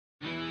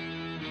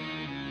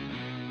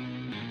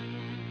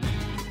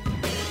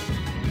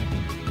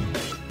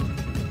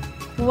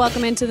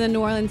Welcome into the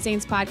New Orleans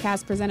Saints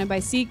podcast presented by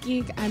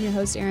SeatGeek. I'm your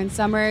host, Erin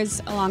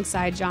Summers,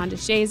 alongside John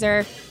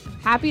DeShazer.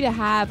 Happy to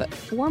have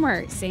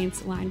former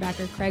Saints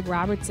linebacker Craig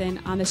Robertson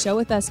on the show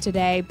with us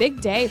today. Big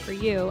day for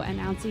you,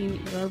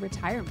 announcing your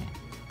retirement.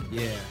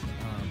 Yeah,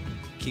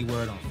 key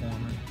word on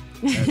former.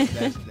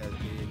 That's big.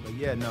 But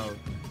yeah, no,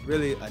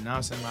 really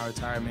announcing my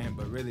retirement,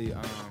 but really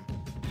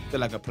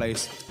feel like a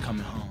place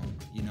coming home,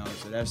 you know.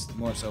 So that's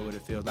more so what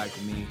it feels like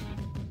to me.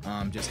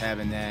 Just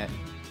having that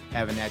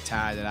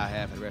tie that I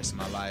have for the rest of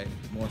my life.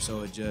 More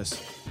so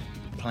just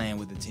playing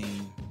with the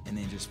team and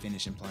then just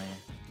finishing playing.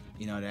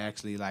 You know, to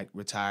actually like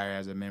retire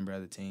as a member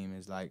of the team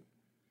is like,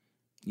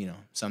 you know,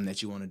 something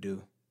that you want to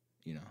do,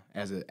 you know,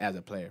 as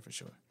a player for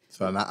sure.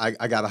 So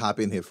I got to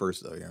hop in here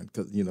first though, Aaron,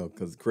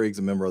 because Craig's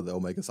a member of the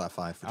Omega Psi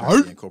Phi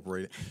Fraternity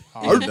Incorporated,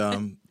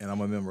 and I'm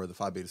a member of the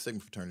Phi Beta Sigma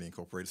Fraternity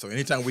Incorporated. So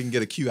anytime we can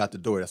get a Q out the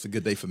door, that's a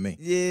good day for me.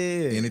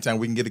 Yeah. Anytime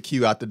we can get a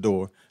Q out the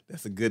door,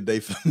 that's a good day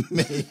for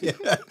me.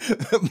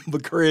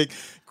 But Craig,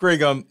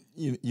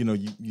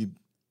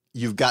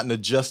 you've gotten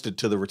adjusted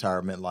to the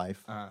retirement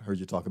life. Heard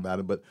you talk about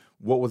it, but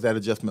what was that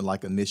adjustment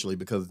like initially?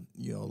 Because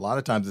you know a lot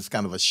of times it's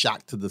kind of a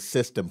shock to the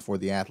system for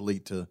the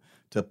athlete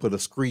to put a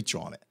screech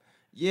on it.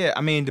 Yeah,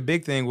 I mean the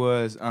big thing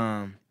was,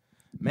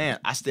 man,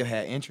 I still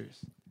had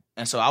interest,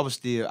 and so I was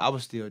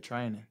still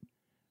training,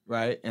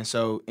 right? And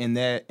so in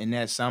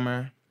that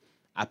summer,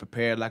 I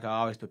prepared like I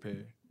always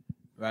prepared,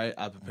 right?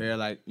 I prepared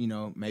like, you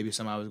know, maybe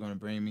somebody was going to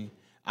bring me.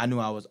 I knew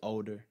I was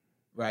older,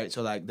 right?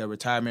 So like the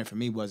retirement for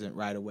me wasn't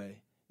right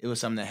away. It was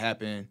something that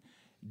happened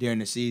during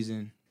the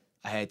season.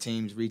 I had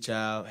teams reach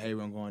out, hey, we're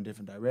gonna go in a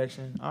different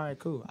direction. All right,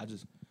 cool. I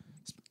just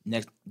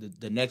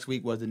the next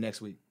week was the next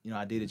week. You know,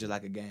 I did it just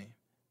like a game.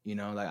 You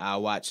know, like I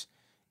watch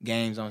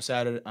games on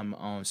Saturday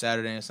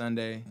and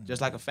Sunday, just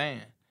like a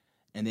fan.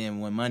 And then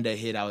when Monday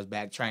hit, I was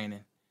back training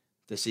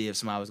to see if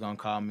somebody was gonna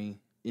call me,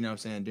 you know what I'm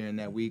saying, during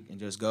that week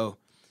and just go.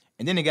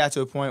 And then it got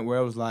to a point where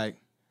it was like,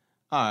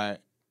 all right,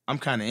 I'm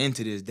kind of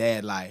into this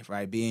dad life,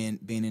 right? Being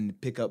in the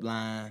pickup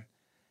line,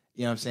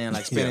 you know what I'm saying,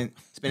 like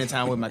spending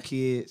time with my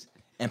kids.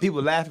 And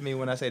people laugh at me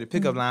when I say the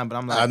pickup line, but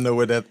I'm like,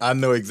 I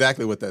know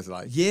exactly what that's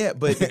like. Yeah,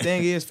 but the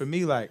thing is, for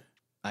me, like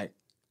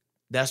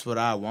that's what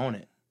I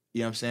wanted.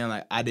 You know what I'm saying?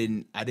 Like I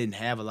didn't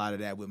have a lot of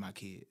that with my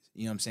kids.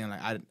 You know what I'm saying?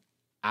 Like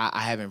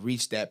I haven't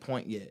reached that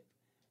point yet.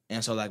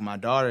 And so like my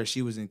daughter,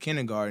 she was in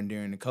kindergarten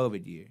during the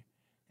COVID year.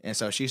 And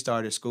so she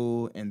started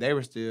school and they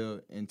were still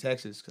in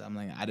Texas because I'm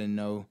like, I didn't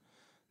know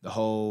the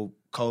whole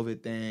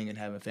COVID thing and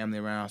having family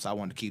around, so I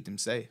wanted to keep them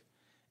safe.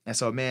 And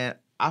so, man,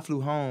 I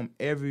flew home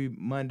every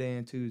Monday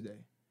and Tuesday.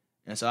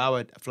 And so I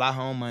would fly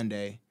home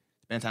Monday,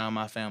 spend time with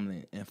my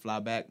family, and fly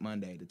back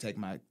Monday to take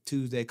my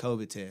Tuesday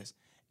COVID test,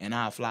 and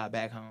I'll fly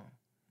back home.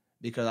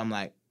 Because I'm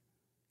like,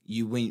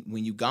 when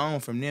you gone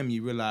from them,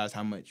 you realize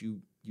how much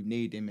you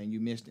need them and you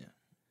miss them.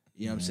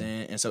 You know what I'm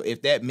saying? And so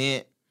if that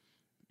meant,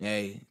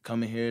 hey,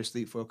 come in here,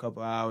 sleep for a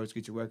couple hours,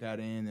 get your workout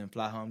in, then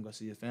fly home, go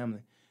see your family.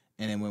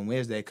 And then when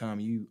Wednesday come,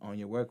 you on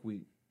your work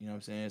week. You know what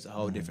I'm saying? It's a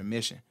whole different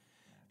mission.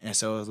 And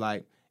so it's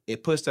like,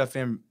 it puts stuff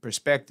in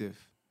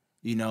perspective.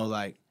 You know,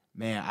 like,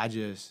 man,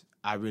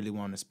 I really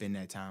want to spend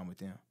that time with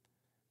them.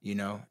 You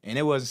know? And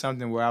it wasn't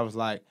something where I was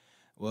like,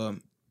 well,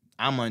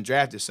 I'm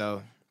undrafted,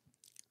 so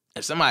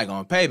if somebody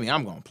gonna pay me,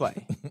 I'm gonna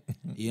play.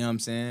 You know what I'm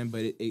saying?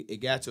 But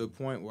it got to a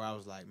point where I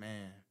was like,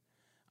 man,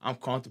 I'm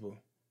comfortable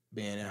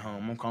being at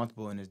home. I'm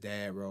comfortable in this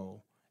dad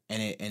role.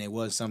 And it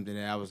was something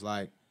that I was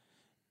like,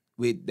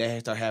 they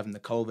had started having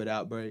the COVID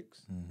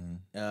outbreaks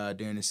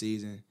during the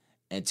season.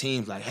 And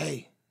teams like,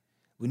 hey,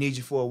 we need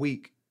you for a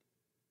week.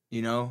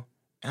 You know?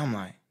 And I'm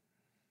like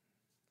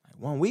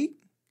 1 week?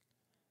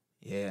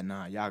 Yeah,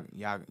 nah, y'all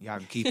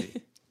can keep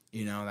it.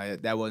 You know,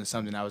 like that wasn't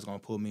something that was gonna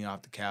pull me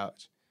off the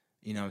couch.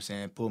 You know what I'm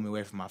saying? Pull me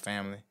away from my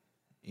family.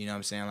 You know what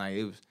I'm saying? Like,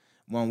 it was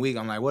 1 week.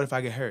 I'm like, what if I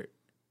get hurt?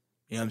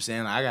 You know what I'm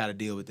saying? Like, I got to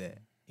deal with that.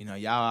 You know,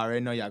 y'all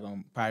already know y'all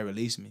going to probably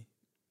release me.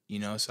 You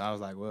know? So I was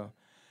like, well,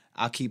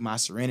 I'll keep my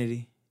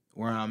serenity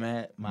where I'm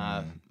at,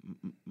 my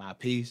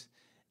peace,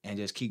 and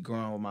just keep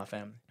growing with my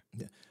family.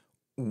 Yeah.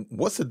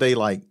 What's a day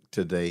like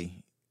today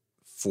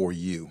for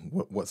you?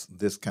 What's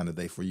this kind of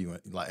day for you?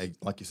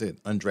 Like you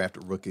said,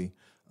 undrafted rookie,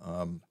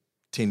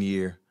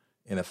 10-year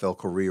NFL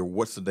career.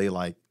 What's the day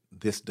like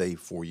this day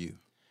for you?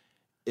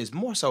 It's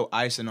more so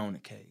icing on the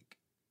cake.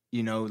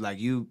 You know,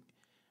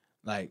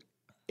 like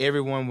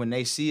everyone when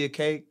they see a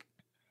cake,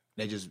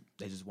 they just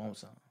want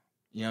some.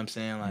 You know what I'm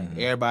saying? Like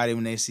everybody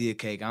when they see a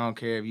cake, I don't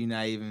care if you're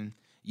not even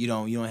you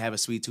don't have a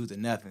sweet tooth or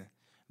nothing,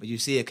 but you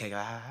see a cake,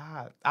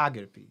 I'll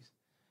get a piece.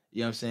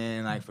 You know what I'm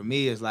saying? Like for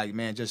me, it's like,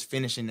 man, just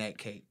finishing that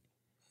cake.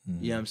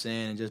 You know what I'm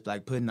saying? And just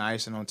like putting the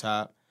icing on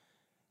top,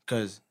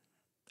 because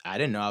I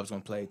didn't know I was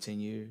gonna play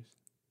 10 years.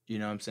 You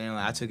know what I'm saying?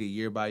 Like I took it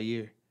year by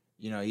year.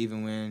 You know,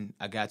 even when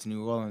I got to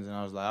New Orleans and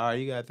I was like, all right,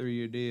 you got a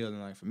 3-year deal.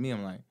 And like for me,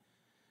 I'm like,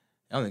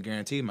 I only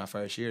guaranteed my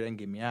first year. They can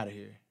get me out of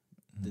here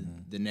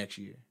the next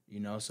year. You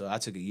know, so I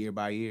took it year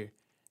by year.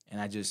 And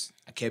I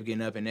kept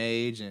getting up in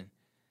age. And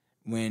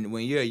when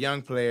you're a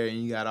young player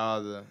and you got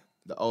all the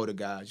older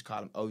guys, you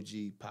call them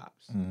OG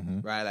pops,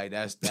 right? Like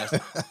that's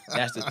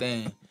the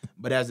thing.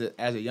 But as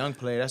a young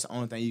player, that's the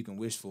only thing you can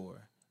wish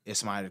for is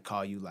somebody to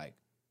call you like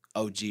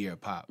OG or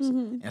Pops.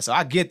 And so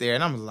I get there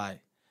and I'm like,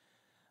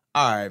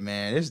 all right,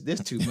 man, this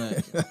too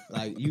much.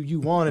 Like you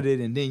wanted it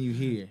and then you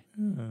here,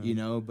 you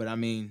know. But I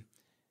mean,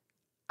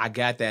 I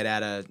got that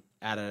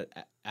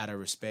out of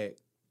respect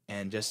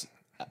and just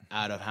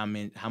out of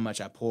how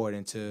much I poured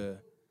into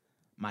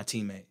my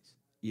teammates.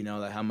 You know,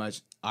 like how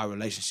much our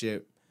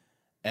relationship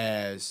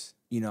as,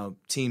 you know,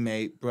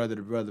 teammate, brother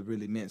to brother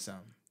really meant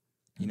something.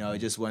 You know, it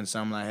just wasn't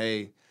something like,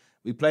 hey,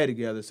 we play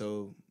together,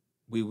 so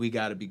we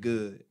got to be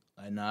good.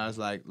 Like, no, it's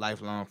like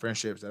lifelong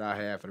friendships that I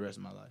have for the rest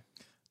of my life.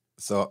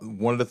 So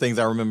one of the things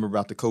I remember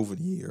about the COVID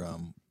year,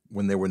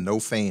 when there were no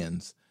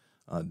fans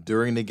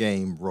during the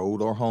game,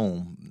 road or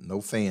home, no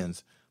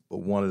fans, but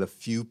one of the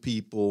few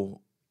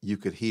people you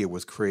could hear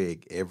was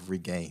Craig every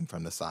game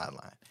from the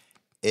sideline.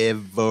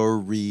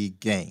 Every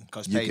game.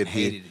 Coach Payton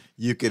hated it.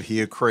 You could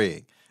hear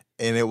Craig.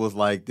 And it was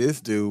like, this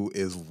dude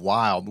is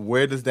wild.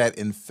 Where does that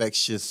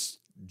infectious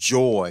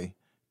joy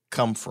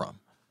come from?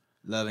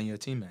 Loving your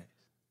teammates.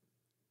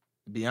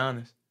 To be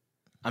honest.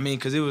 I mean,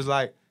 because it was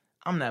like,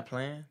 I'm not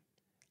playing.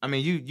 I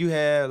mean, you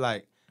had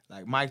like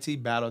Mike T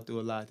battled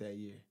through a lot that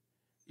year.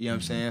 You know what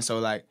I'm saying? So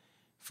like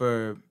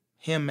for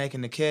him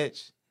making the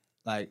catch,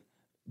 like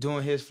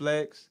doing his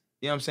flex,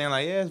 you know what I'm saying?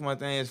 Like, yeah, it's one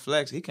thing, his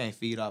flex, he can't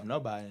feed off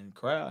nobody in the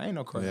crowd. Ain't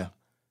no crowd. Yeah.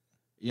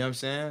 You know what I'm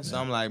saying? Yeah. So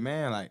I'm like,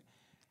 man, like,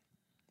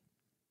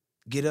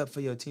 get up for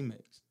your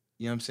teammates.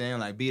 You know what I'm saying?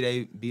 Like, be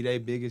they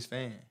biggest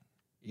fan.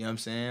 You know what I'm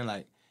saying?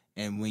 Like,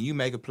 and when you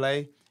make a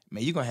play,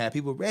 man, you're gonna have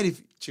people ready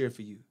to cheer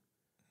for you.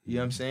 You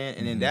know what I'm saying?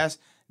 And then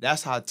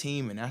that's how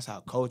team and that's how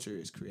culture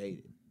is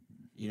created.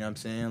 You know what I'm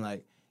saying?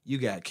 Like, you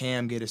got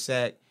Cam get a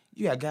sack.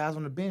 You got guys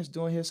on the bench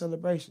doing his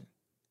celebration.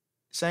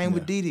 Same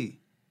with Dede.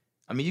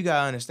 I mean, you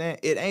got to understand,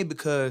 it ain't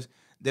because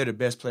they're the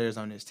best players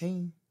on this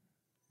team.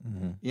 You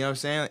know what I'm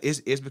saying?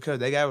 It's because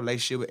they got a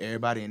relationship with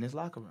everybody in this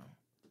locker room.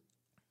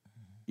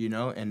 You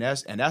know, and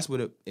that's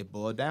what it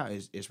boiled down,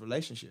 is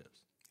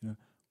relationships. Yeah.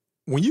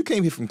 When you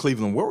came here from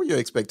Cleveland, what were your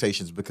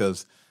expectations?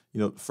 Because, you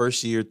know,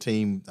 first year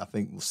team, I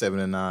think, was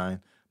 7-9,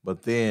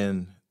 but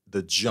then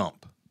the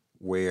jump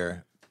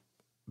where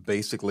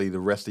basically the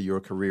rest of your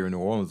career in New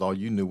Orleans, all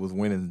you knew was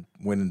winning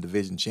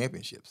division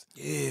championships.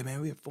 Yeah,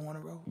 man, we had 4 in a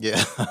row.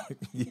 Yeah,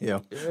 yeah.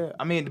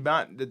 I mean,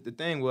 the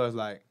thing was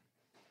like,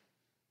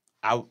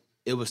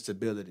 it was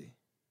stability.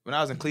 When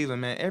I was in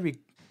Cleveland, man,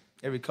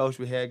 every coach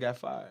we had got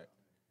fired.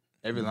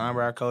 Every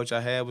linebacker coach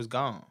I had was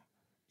gone.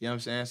 You know what I'm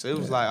saying? So it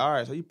was like, all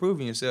right, so you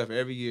proving yourself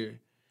every year.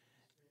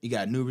 You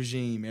got a new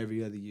regime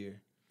every other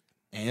year.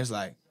 And it's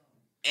like,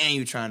 and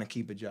you trying to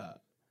keep a job.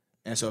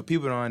 And so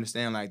people don't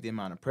understand like the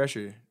amount of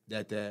pressure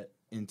that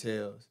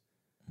entails,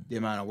 the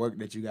amount of work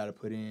that you got to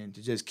put in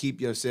to just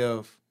keep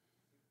yourself.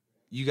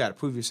 You got to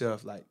prove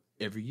yourself like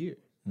every year.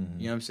 You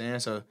know what I'm saying?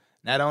 So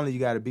not only you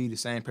got to be the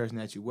same person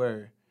that you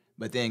were,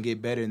 but then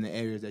get better in the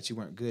areas that you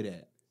weren't good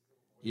at.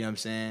 You know what I'm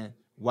saying?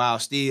 While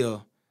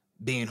still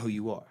being who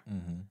you are.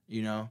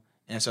 You know?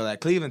 And so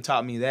like Cleveland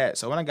taught me that.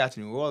 So when I got to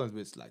New Orleans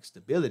with like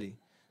stability,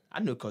 I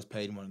knew Coach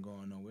Payton wasn't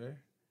going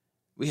nowhere.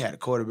 We had a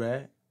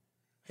quarterback.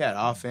 We had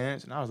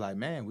offense. And I was like,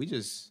 man, we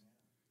just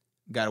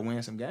got to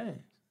win some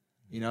games.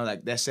 You know,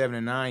 like that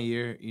 7-9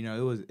 year, you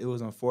know, it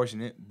was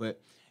unfortunate, but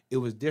it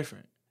was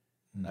different.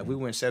 Like we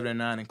went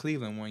 7-9 in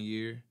Cleveland one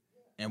year,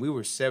 and we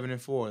were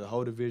 7-4. The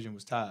whole division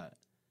was tied.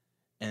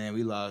 And then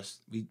we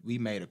lost. We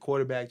made a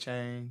quarterback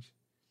change,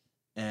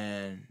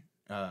 and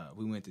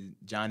we went to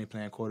Johnny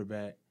playing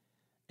quarterback,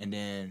 and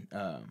then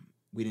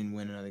we didn't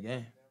win another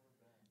game.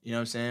 You know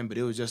what I'm saying? But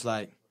it was just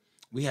like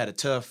we had a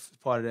tough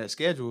part of that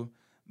schedule,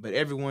 but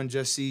everyone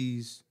just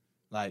sees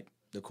like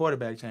the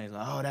quarterback change,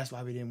 like, oh, that's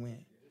why we didn't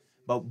win.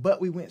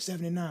 But we went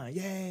 7-9,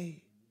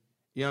 yay!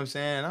 You know what I'm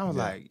saying? And I was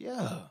like,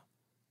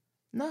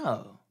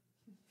 no,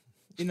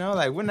 you know,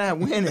 like we're not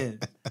winning.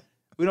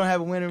 We don't have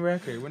a winning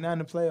record. We're not in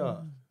the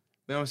playoffs.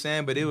 You know what I'm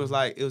saying? But it was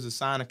like it was a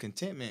sign of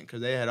contentment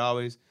because they had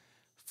always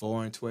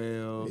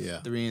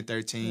 4-12,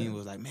 3-13. It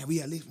was like, man,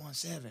 we at least won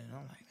 7. And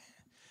I'm like, man.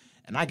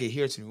 And I get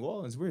here to New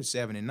Orleans, we're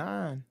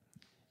 7-9,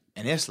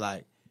 and it's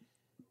like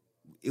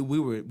we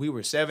were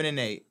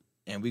 7-8,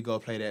 and we go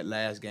play that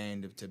last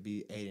game to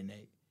be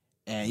 8-8.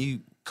 And you,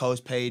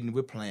 Coach Payton,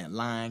 we're playing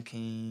Lion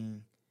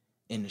King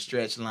in the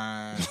stretch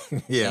line.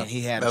 Yeah, and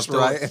he had that's a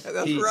story. right.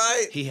 That's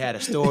right. He had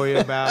a story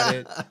about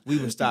it. We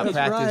would stop That's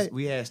practice. right.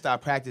 We had to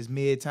stop practice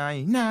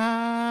mid-time.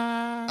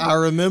 Nah. I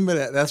remember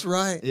that. That's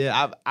right.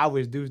 Yeah, I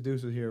wish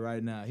Deuce was here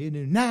right now. He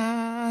knew,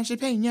 nah,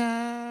 Champagne.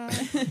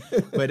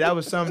 But that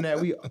was something that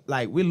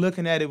we're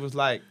looking at it was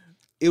like,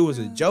 it was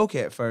a joke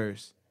at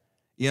first.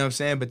 You know what I'm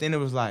saying? But then it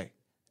was like,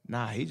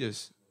 nah, he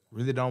just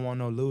really don't want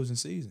no losing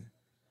season.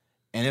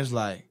 And it's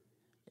like,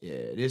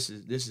 yeah, this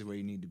is where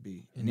you need to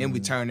be. And then we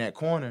turned that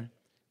corner.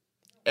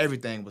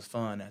 Everything was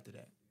fun after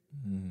that.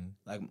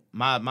 Like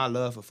my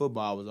love for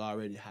football was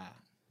already high.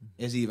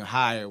 It's even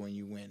higher when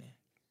you winning.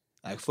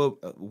 Like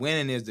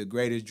winning is the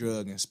greatest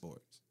drug in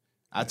sports.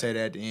 I tell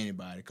that to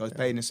anybody. Coach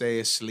Payton say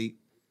it's sleep.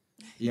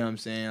 You know what I'm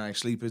saying? Like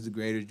sleep is the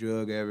greatest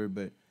drug ever,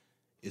 but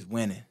it's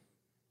winning.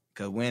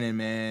 Cause winning,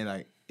 man,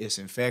 like it's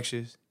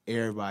infectious.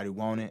 Everybody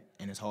want it,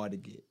 and it's hard to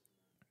get.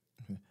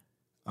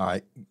 All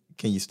right.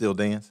 Can you still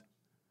dance?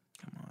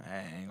 Come on,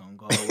 I ain't gonna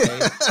go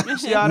away. You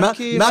see all them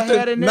kids I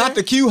had in there? Not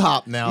the Q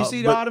hop now. You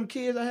see all them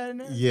kids I had in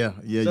there? Yeah.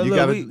 So you look,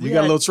 got we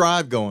a little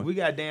tribe going. We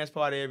got a dance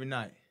party every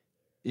night.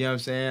 You know what I'm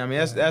saying? I mean,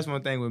 that's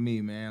one thing with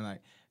me, man.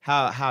 Like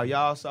how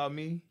y'all saw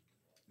me,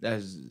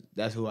 that's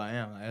who I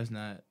am. Like, that's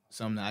not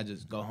something that I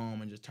just go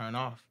home and just turn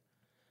off.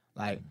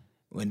 Like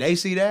when they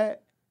see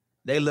that,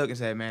 they look and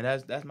say, "Man,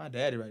 that's my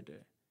daddy right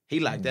there. He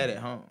like that at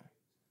home."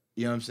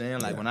 You know what I'm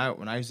saying? Like when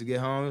I used to get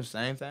home, it was the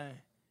same thing.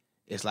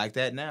 It's like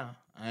that now.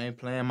 I ain't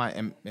playing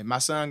if my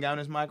son got on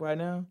his mic right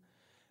now,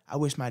 I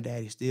wish my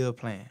daddy still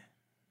playing.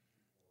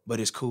 But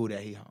it's cool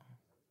that he home.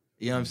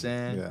 You know what I'm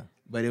saying? Yeah.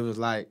 But it was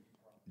like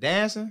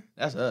dancing,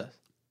 that's us.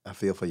 I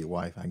feel for your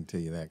wife. I can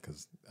tell you that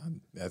because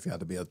that's got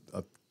to be a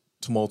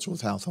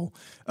tumultuous household.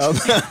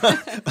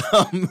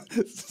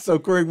 So,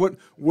 Craig, what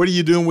are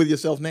you doing with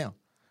yourself now?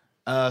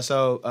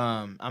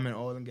 I'm in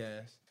oil and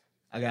gas.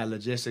 I got a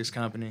logistics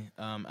company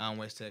out in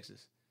West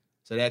Texas.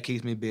 So that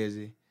keeps me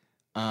busy.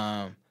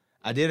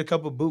 I did a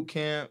couple boot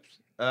camps,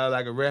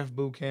 like a ref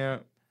boot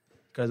camp,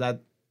 because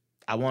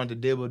I wanted to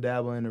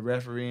dibble-dabble in the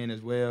refereeing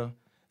as well.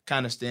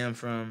 Kind of stemmed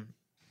from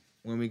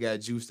when we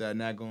got juiced out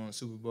not going to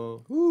Super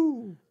Bowl.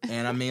 Ooh.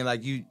 And I mean,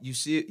 like you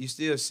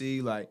still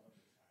see, like,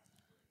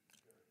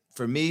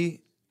 for me,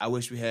 I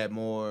wish we had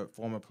more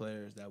former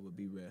players that would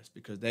be refs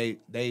because they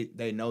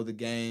know the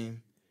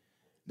game,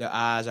 their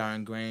eyes are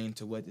ingrained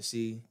to what to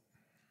see,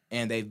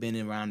 and they've been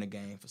around the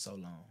game for so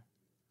long.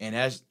 And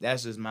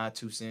that's just my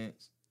 2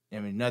 cents. I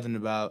mean, nothing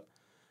about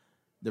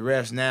the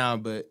refs now,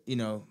 but you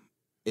know,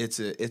 it's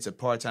a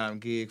part-time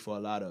gig for a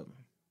lot of them.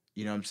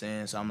 You know what I'm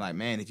saying? So I'm like,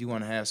 man, if you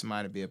want to have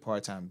somebody be a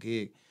part-time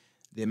gig,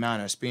 the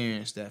amount of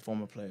experience that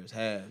former players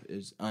have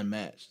is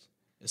unmatched.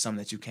 It's something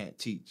that you can't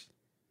teach,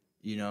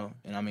 you know?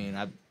 And I mean,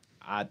 I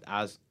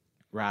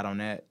ride on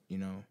that, you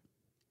know,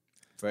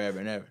 forever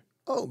and ever.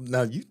 Oh,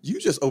 now you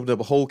just opened up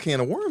a whole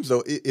can of worms,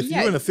 though. If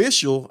you're an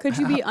official, could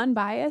you be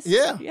unbiased?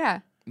 Yeah.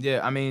 Yeah.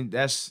 Yeah, I mean,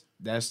 that's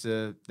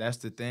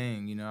the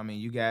thing, you know? I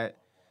mean,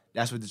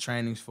 that's what the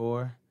training's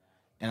for.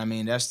 And I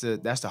mean, that's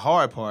the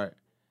hard part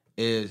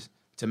is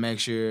to make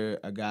sure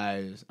a guy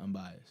is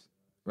unbiased,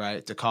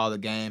 right? To call the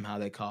game how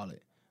they call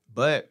it.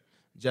 But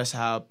just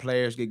how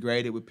players get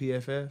graded with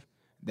PFF,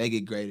 they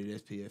get graded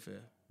as PFF.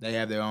 They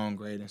have their own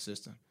grading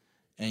system.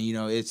 And, you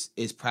know, it's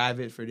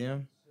private for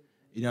them,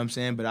 you know what I'm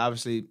saying? But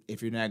obviously,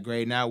 if you're not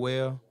grading out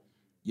well,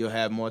 you'll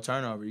have more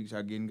turnover. You can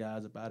start getting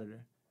guys up out of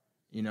there.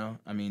 You know,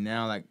 I mean,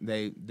 now, like,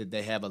 they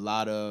have a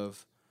lot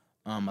of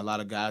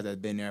guys that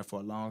have been there for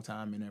a long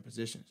time in their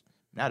positions.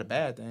 Not a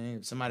bad thing.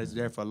 If somebody's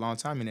there for a long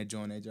time and they're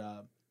doing their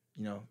job,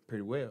 you know,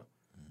 pretty well.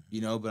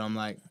 You know, but I'm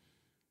like,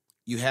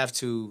 you have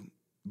to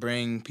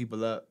bring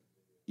people up,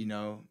 you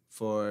know,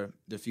 for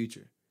the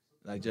future.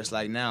 Like, just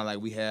like now, like,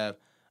 we have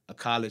a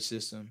college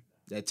system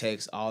that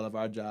takes all of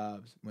our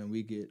jobs when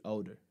we get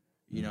older.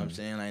 You know what I'm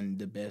saying? And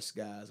the best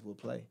guys will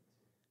play.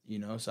 You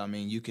know, so, I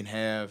mean, you can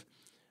have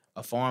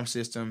a farm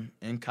system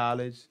in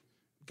college,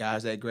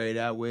 guys that grade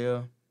out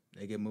well,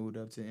 they get moved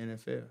up to the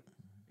NFL.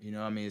 You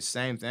know, I mean, it's the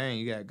same thing.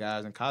 You got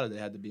guys in college that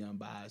have to be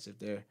unbiased if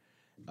they're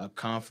a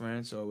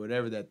conference or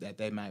whatever that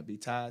they might be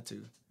tied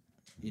to,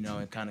 you know,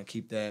 and kind of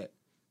keep that,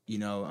 you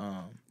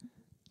know,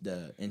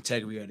 the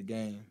integrity of the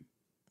game.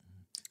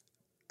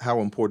 How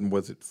important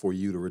was it for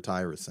you to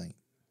retire a Saint?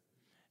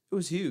 It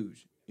was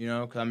huge, you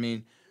know, because, I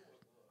mean,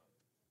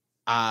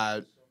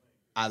 I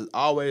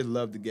always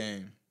loved the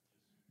game.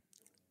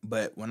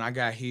 But when I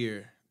got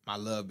here, my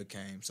love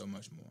became so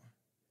much more.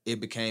 It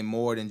became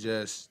more than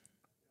just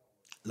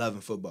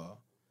loving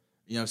football.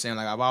 You know what I'm saying?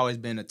 Like, I've always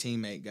been a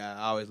teammate guy.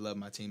 I always loved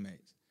my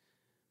teammates.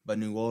 But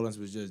New Orleans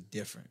was just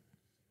different.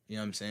 You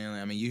know what I'm saying?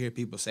 Like, I mean, you hear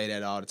people say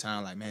that all the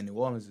time, like, man, New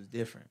Orleans is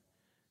different.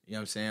 You know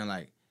what I'm saying?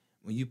 Like,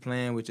 when you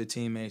playing with your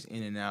teammates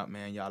in and out,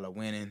 man, y'all are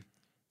winning.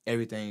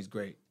 Everything's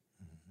great.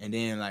 And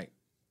then, like,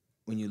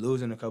 when you're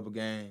losing a couple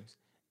games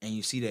and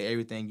you see that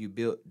everything you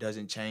built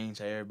doesn't change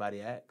how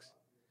everybody acts,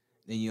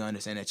 then you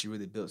understand that you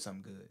really built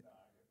something good.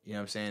 You know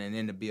what I'm saying? And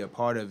then to be a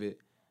part of it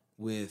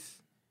with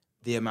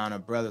the amount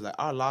of brothers, like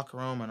our locker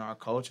room and our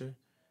culture,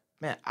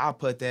 man, I'll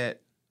put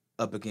that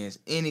up against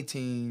any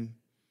team,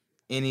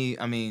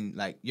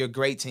 like your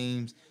great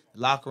teams,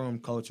 locker room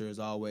culture is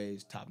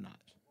always top notch.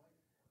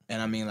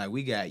 And I mean, like,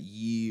 we got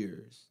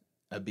years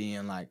of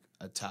being like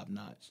a top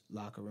notch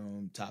locker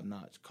room, top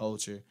notch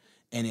culture.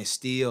 And it's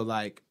still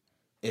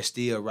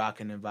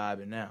rocking and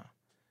vibing now.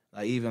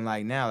 Like, even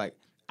like now, like,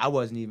 I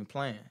wasn't even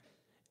playing.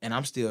 And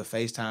I'm still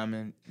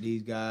FaceTiming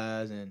these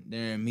guys, and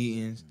they're in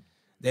meetings.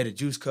 They're the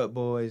Juice Cup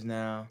boys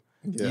now.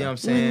 Yeah. You know what I'm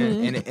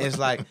saying? And it's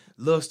like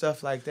little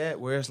stuff like that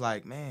where it's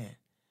like, man,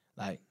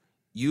 like,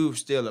 you're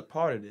still a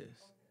part of this.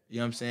 You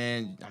know what I'm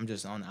saying? I'm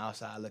just on the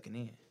outside looking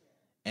in.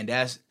 And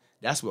that's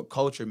what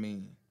culture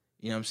means.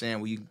 You know what I'm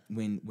saying?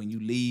 When you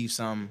leave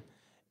something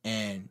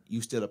and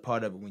you still a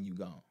part of it when you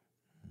gone.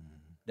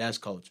 That's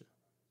culture.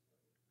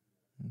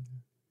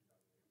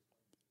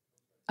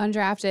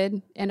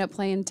 Undrafted, end up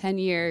playing 10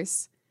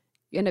 years.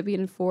 You end up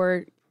being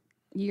 4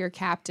 you're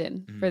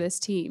captain for this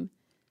team.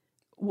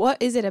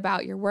 What is it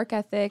about your work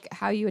ethic,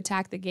 how you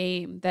attack the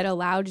game, that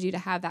allowed you to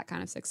have that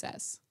kind of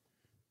success?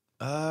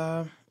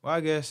 Well,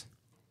 I guess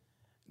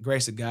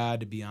grace of God,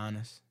 to be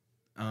honest.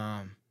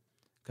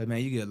 Because,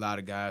 man, you get a lot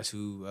of guys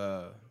who,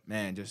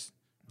 just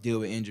deal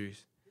with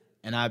injuries.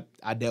 And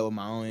I dealt with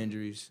my own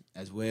injuries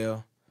as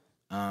well.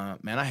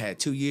 Man, I had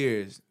 2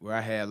 years where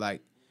I had,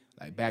 like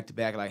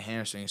back-to-back, like,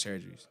 hamstring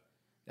surgeries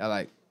that,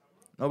 like,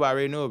 nobody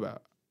really knew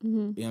about. You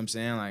know what I'm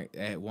saying? Like,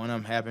 one of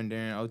them happened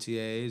during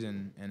OTAs,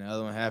 and the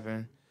other one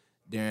happened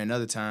during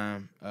another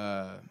time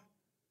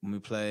when we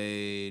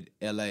played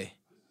L.A.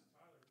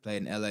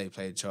 Played in L.A.,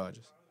 played the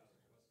Chargers.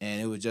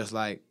 And it was just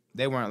like,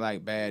 they weren't,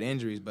 like, bad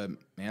injuries, but,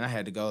 man, I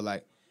had to go,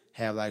 like,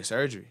 have, like,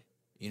 surgery,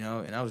 you know?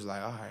 And I was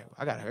like, all right,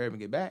 I got to hurry up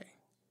and get back.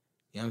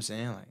 You know what I'm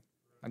saying? Like,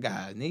 my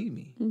guys need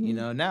me, you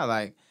know? Now,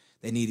 like,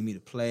 they needed me to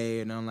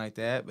play or nothing like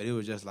that, but it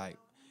was just like,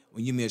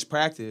 when you miss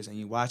practice and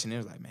you're watching it,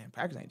 was like, man,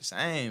 practice ain't the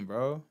same,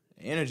 bro.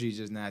 The energy's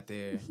just not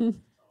there,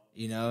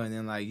 you know? And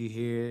then, like, you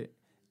hear it,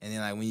 and then,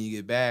 like, when you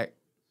get back,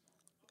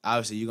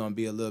 obviously you're going to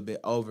be a little bit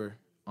over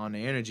on the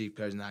energy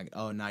because,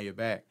 now you're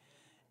back.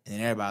 And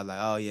then everybody's like,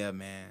 oh, yeah,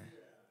 man,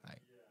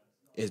 like,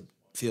 it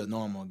feels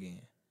normal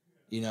again,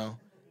 you know?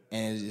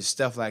 And it's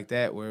stuff like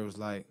that where it was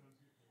like,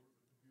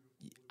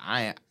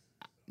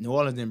 New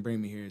Orleans didn't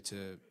bring me here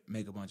to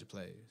make a bunch of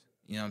plays.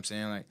 You know what I'm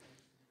saying? Like,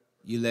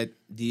 you let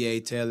D.A.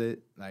 tell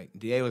it. Like,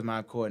 D.A. was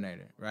my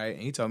coordinator, right?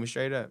 And he told me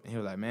straight up. And he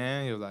was like,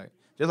 man,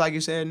 just like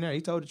you said in there,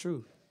 he told the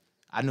truth.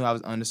 I knew I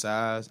was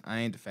undersized. I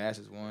ain't the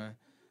fastest one.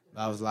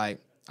 But I was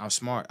like, I'm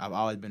smart. I've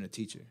always been a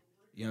teacher.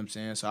 You know what I'm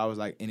saying? So I was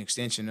like an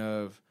extension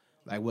of,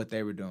 like, what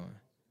they were doing.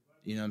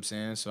 You know what I'm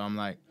saying? So I'm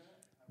like,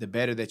 the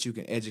better that you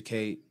can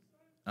educate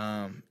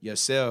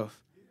yourself,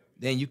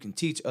 then you can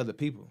teach other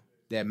people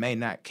that may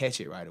not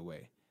catch it right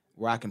away,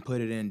 where I can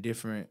put it in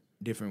different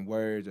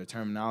words or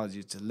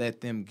terminology to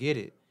let them get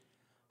it.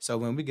 So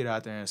when we get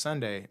out there on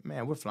Sunday,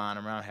 man, we're flying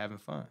around having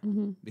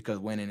fun because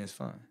winning is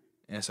fun.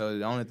 And so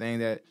the only thing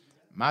that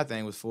my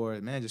thing was for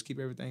is, man, just keep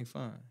everything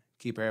fun.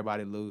 Keep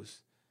everybody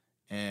loose.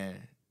 And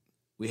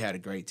we had a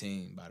great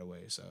team, by the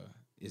way. So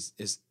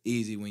it's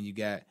easy when you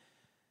got,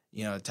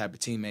 you know, the type of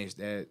teammates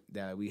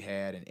that we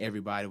had, and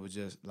everybody was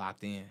just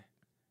locked in,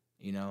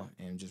 you know,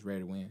 and just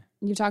ready to win.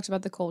 You talked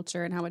about the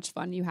culture and how much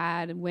fun you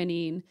had and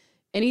winning.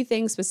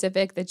 Anything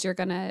specific that you're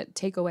going to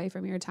take away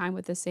from your time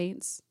with the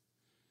Saints?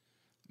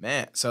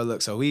 Man, so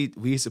look, we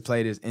used to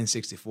play this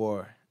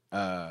N64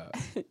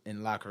 in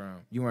the locker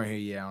room. You weren't here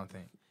yet, I don't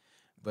think.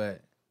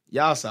 But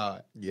y'all saw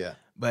it. Yeah.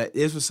 But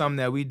this was something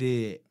that we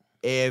did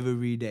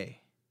every day.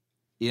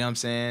 You know what I'm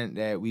saying?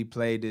 That we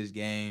played this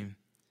game,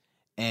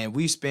 and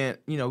we spent,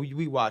 you know,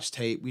 we watched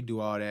tape, we do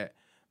all that,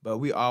 but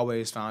we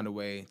always found a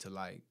way to,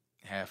 like,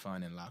 have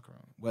fun in the locker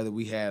room. Whether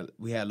we had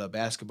a little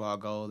basketball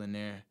goal in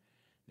there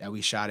that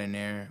we shot in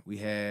there. We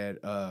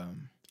had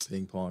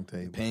ping pong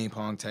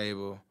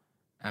table.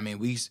 I mean,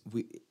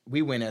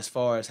 we went as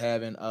far as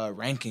having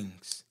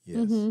rankings.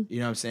 Yes. You know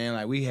what I'm saying?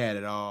 Like, we had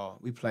it all.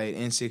 We played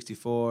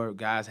N64.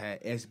 Guys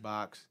had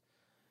Xbox.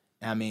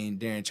 I mean,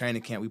 during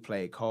training camp, we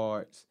played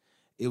cards.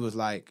 It was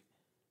like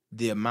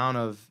the amount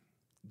of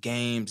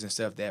games and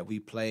stuff that we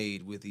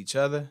played with each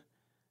other.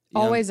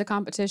 Always a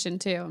competition,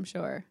 too, I'm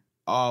sure.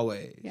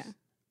 Always. Yeah.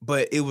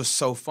 But it was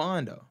so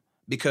fun, though,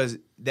 because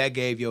that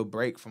gave you a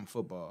break from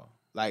football.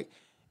 Like,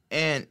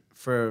 and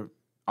for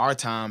our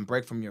time,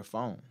 break from your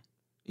phone.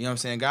 You know what I'm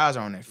saying? Guys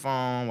are on their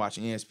phone,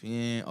 watching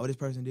ESPN. Oh, this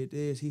person did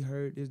this. He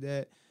heard this,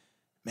 that.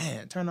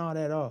 Man, turn all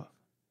that off.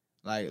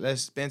 Like,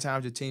 let's spend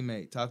time with your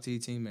teammate. Talk to your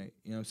teammate.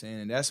 You know what I'm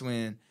saying? And that's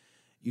when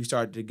you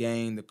start to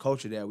gain the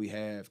culture that we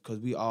have, because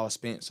we all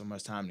spent so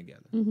much time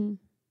together.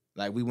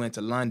 Like, we went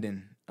to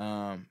London.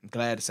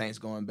 Glad the Saints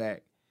going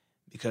back,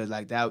 because,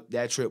 like,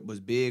 that trip was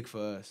big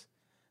for us.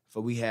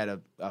 For we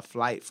had a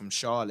flight from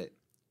Charlotte,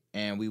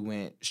 and we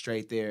went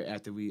straight there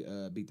after we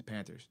beat the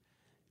Panthers.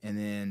 And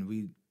then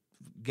we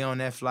get on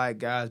that flight,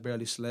 guys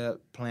barely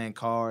slept, playing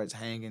cards,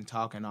 hanging,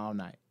 talking all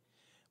night.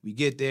 We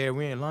get there,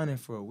 we're in London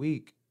for a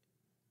week,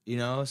 you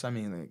know? So, I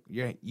mean,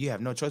 like, you have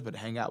no choice but to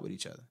hang out with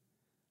each other,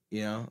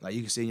 you know? Like,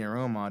 you can sit in your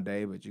room all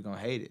day, but you're going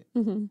to hate it.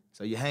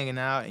 So you're hanging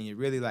out, and you're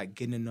really, like,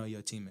 getting to know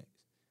your teammates,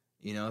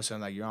 you know? So,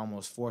 like, you're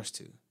almost forced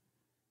to.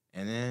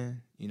 And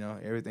then, you know,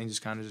 everything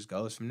just kind of just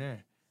goes from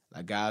there.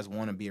 Like, guys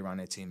want to be around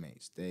their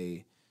teammates.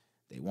 They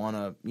want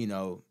to, you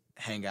know,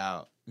 hang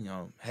out, you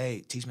know,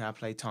 hey, teach me how to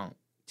play Tonk.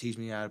 Teach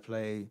me how to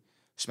play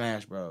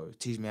Smash Bros.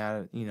 Teach me how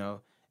to, you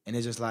know, and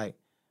it's just like,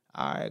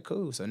 all right,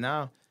 cool. So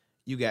now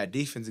you got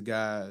defensive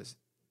guys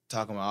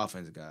talking with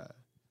offensive guys,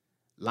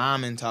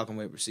 linemen talking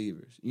with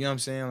receivers. You know what I'm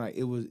saying? Like,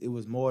 it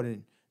was more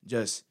than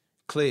just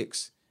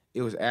clicks.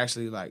 It was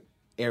actually like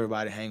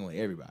everybody hanging with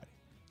everybody,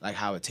 like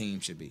how a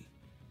team should be.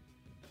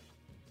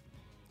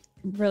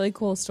 Really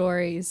cool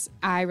stories.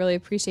 I really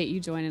appreciate you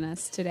joining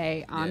us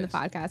today on the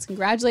podcast.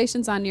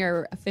 Congratulations on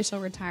your official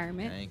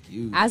retirement. Thank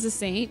you. As a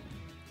Saint,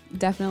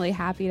 definitely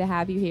happy to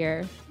have you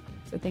here.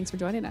 So thanks for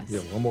joining us.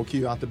 Yeah, one more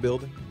cue out the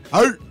building.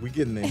 Hey! We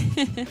getting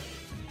there.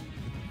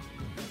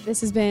 This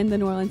has been the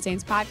New Orleans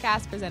Saints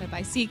podcast presented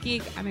by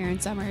SeatGeek. I'm Erin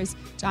Summers.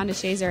 John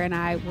DeShazer and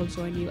I will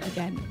join you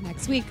again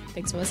next week.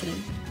 Thanks for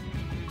listening.